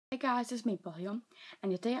Hey guys, it's Maple here,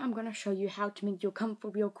 and today I'm going to show you how to make your comfort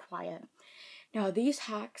wheel quiet. Now these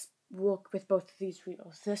hacks work with both of these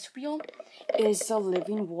wheels. This wheel is the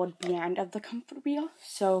living wood brand of the comfort wheel,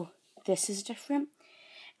 so this is different,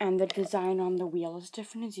 and the design on the wheel is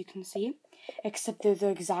different, as you can see, except they're the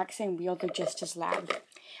exact same wheel, they're just as loud.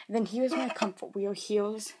 And then here's my comfort wheel.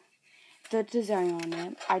 Here's the design on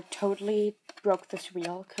it. I totally broke this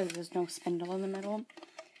wheel because there's no spindle in the middle,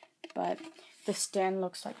 but the stand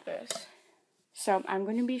looks like this. So I'm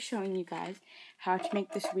going to be showing you guys how to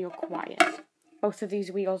make this wheel quiet. Both of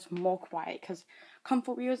these wheels more quiet, because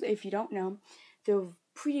comfort wheels, if you don't know, they're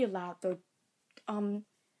pretty loud. They're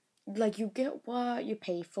like, you get what you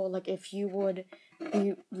pay for. Like, if you would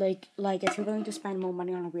be like if you're willing to spend more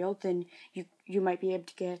money on a wheel, then you might be able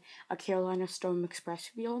to get a Carolina Storm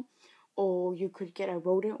Express wheel, or you could get a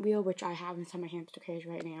rodent wheel, which I have inside my hamster cage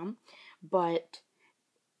right now. But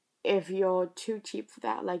if you're too cheap for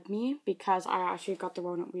that, like me, because I actually got the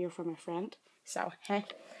rodent wheel from a friend, so hey.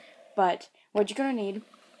 But what you're gonna need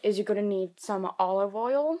is you're gonna need some olive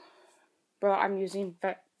oil. But I'm using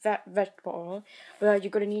vegetable oil. But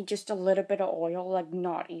you're gonna need just a little bit of oil, like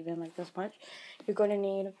not even like this much. You're gonna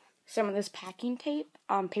need some of this packing tape.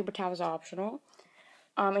 Paper towels are optional.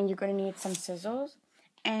 And you're gonna need some scissors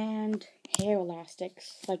and hair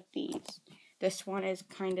elastics like these. This one is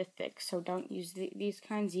kind of thick, so don't use these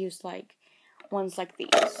kinds. Use like ones like these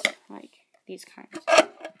kinds, like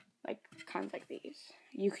these.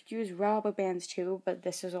 You could use rubber bands too, but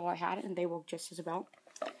this is all I had, and they work just as well.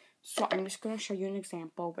 So I'm just going to show you an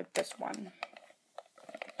example with this one.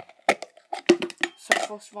 So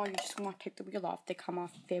first of all, you just want to take the wheel off. They come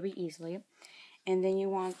off very easily. And then you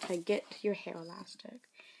want to get your hair elastic.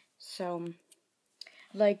 So,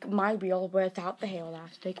 like my wheel without the hair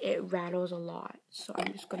elastic, it rattles a lot. So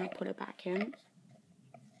I'm just going to put it back in.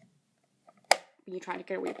 You're trying to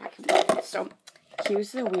get away back in. So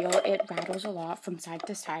here's the wheel. It rattles a lot from side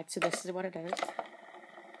to side. So this is what it is.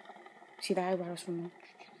 See that? It rattles from there.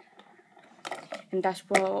 And that's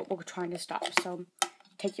what we're trying to stop. So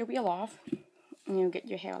take your wheel off and you get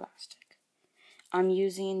your hair elastic.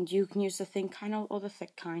 You can use the thin kind or the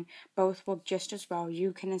thick kind. Both work just as well.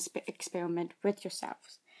 You can experiment with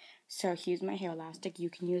yourselves. So here's my hair elastic. You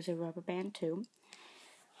can use a rubber band too.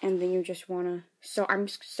 And then you just wanna,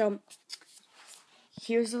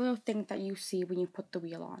 here's the little thing that you see when you put the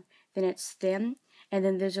wheel on. Then it's thin, and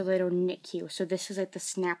then there's a little nick here. So this is like the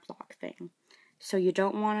snap lock thing. So you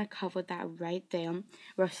don't want to cover that right there,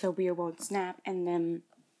 or else the wheel won't snap, and then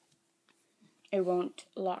it won't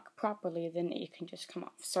lock properly, then it can just come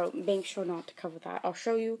off. So make sure not to cover that. I'll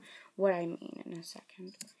show you what I mean in a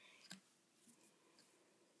second.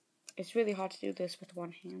 It's really hard to do this with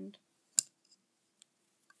one hand.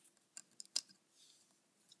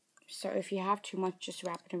 So if you have too much, just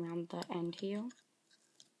wrap it around the end here.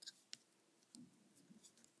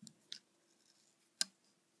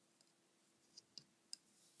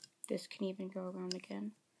 This can even go around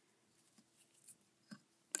again.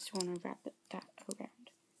 Just want to wrap that around.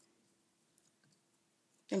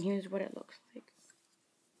 And here's what it looks like.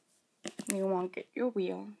 You want to get your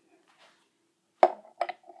wheel.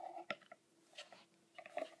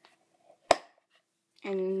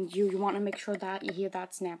 And you want to make sure that you hear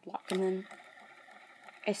that snap lock. And then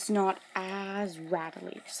it's not as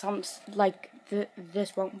rattly.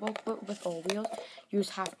 This won't work, but with all wheels, you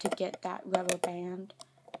just have to get that rubber band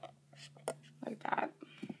like that.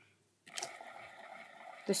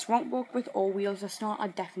 This won't work with all wheels. It's not a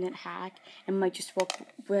definite hack. It might just work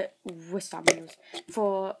with some wheels.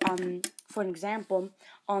 For an example,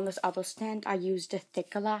 on this other stand, I used a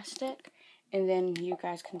thick elastic, and then you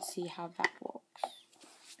guys can see how that works.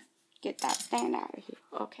 Get that stand out of here.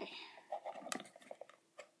 Okay.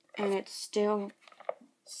 And it still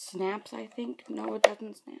snaps, I think. No, it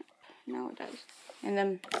doesn't snap. No, it does. And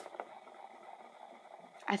then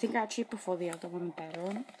I think I actually prefer the other one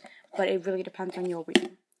better, but it really depends on your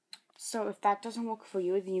wheel. So if that doesn't work for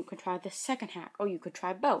you, then you could try the second hack, or you could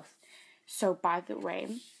try both. So by the way,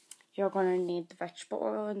 you're going to need the vegetable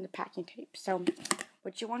oil and the packing tape. So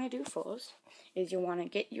what you want to do first is you want to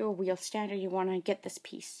get your wheel stand, or you want to get this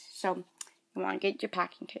piece. So you want to get your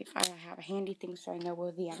packing tape. I have a handy thing so I know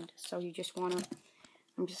where the end is. So you just want to,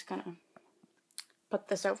 I'm just going to put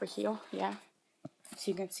this over here, yeah, so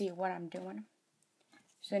you can see what I'm doing.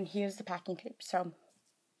 So then here's the packing tape. So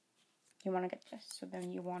you want to get this. So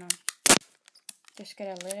then you want to just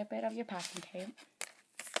get a little bit of your packing tape.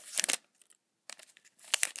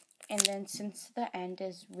 And then since the end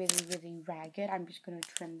is really, really ragged, I'm just going to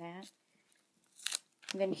trim that.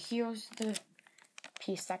 And then here's the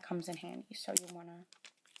piece that comes in handy. So you want to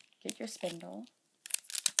get your spindle.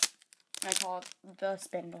 I call it the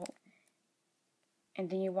spindle. And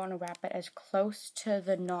then you want to wrap it as close to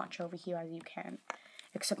the notch over here as you can.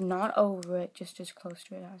 Except not over it, just as close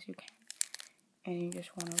to it as you can. And you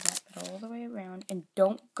just want to wrap it all the way around. And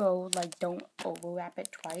don't over wrap it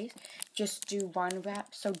twice. Just do one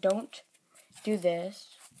wrap. So don't do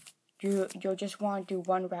this. You'll just want to do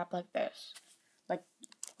one wrap like this.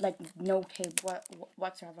 Like no tape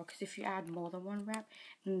whatsoever. Because if you add more than one wrap,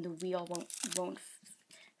 then the wheel won't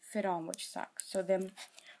fit on, which sucks. So then,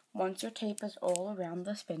 once your tape is all around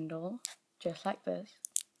the spindle, just like this,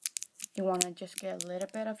 you want to just get a little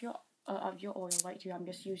bit of your oil right here. I'm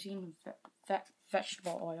just using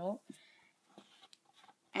vegetable oil.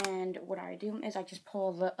 And what I do is I just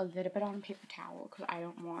pull a little bit on a paper towel because I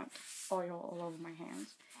don't want oil all over my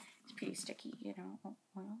hands. It's pretty sticky, you know,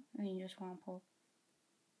 oil. And you just want to pull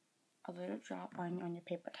a little drop on your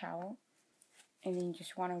paper towel. And then you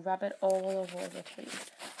just want to rub it all over the tape.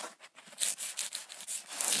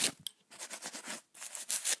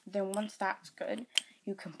 Then once that's good,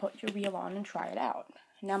 you can put your wheel on and try it out.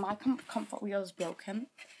 Now my comfort wheel is broken.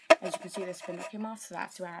 As you can see, the spindle came off, so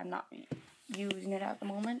that's why I'm not using it at the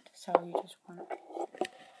moment. So you just want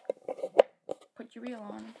to put your wheel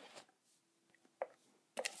on.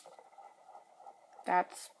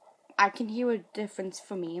 I can hear a difference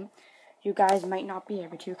for me. You guys might not be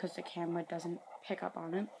able to because the camera doesn't pick up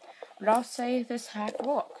on it. But I'll say this hack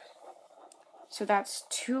works. So that's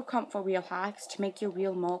 2 comfort wheel hacks to make your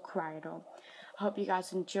wheel more quieter. I hope you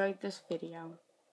guys enjoyed this video.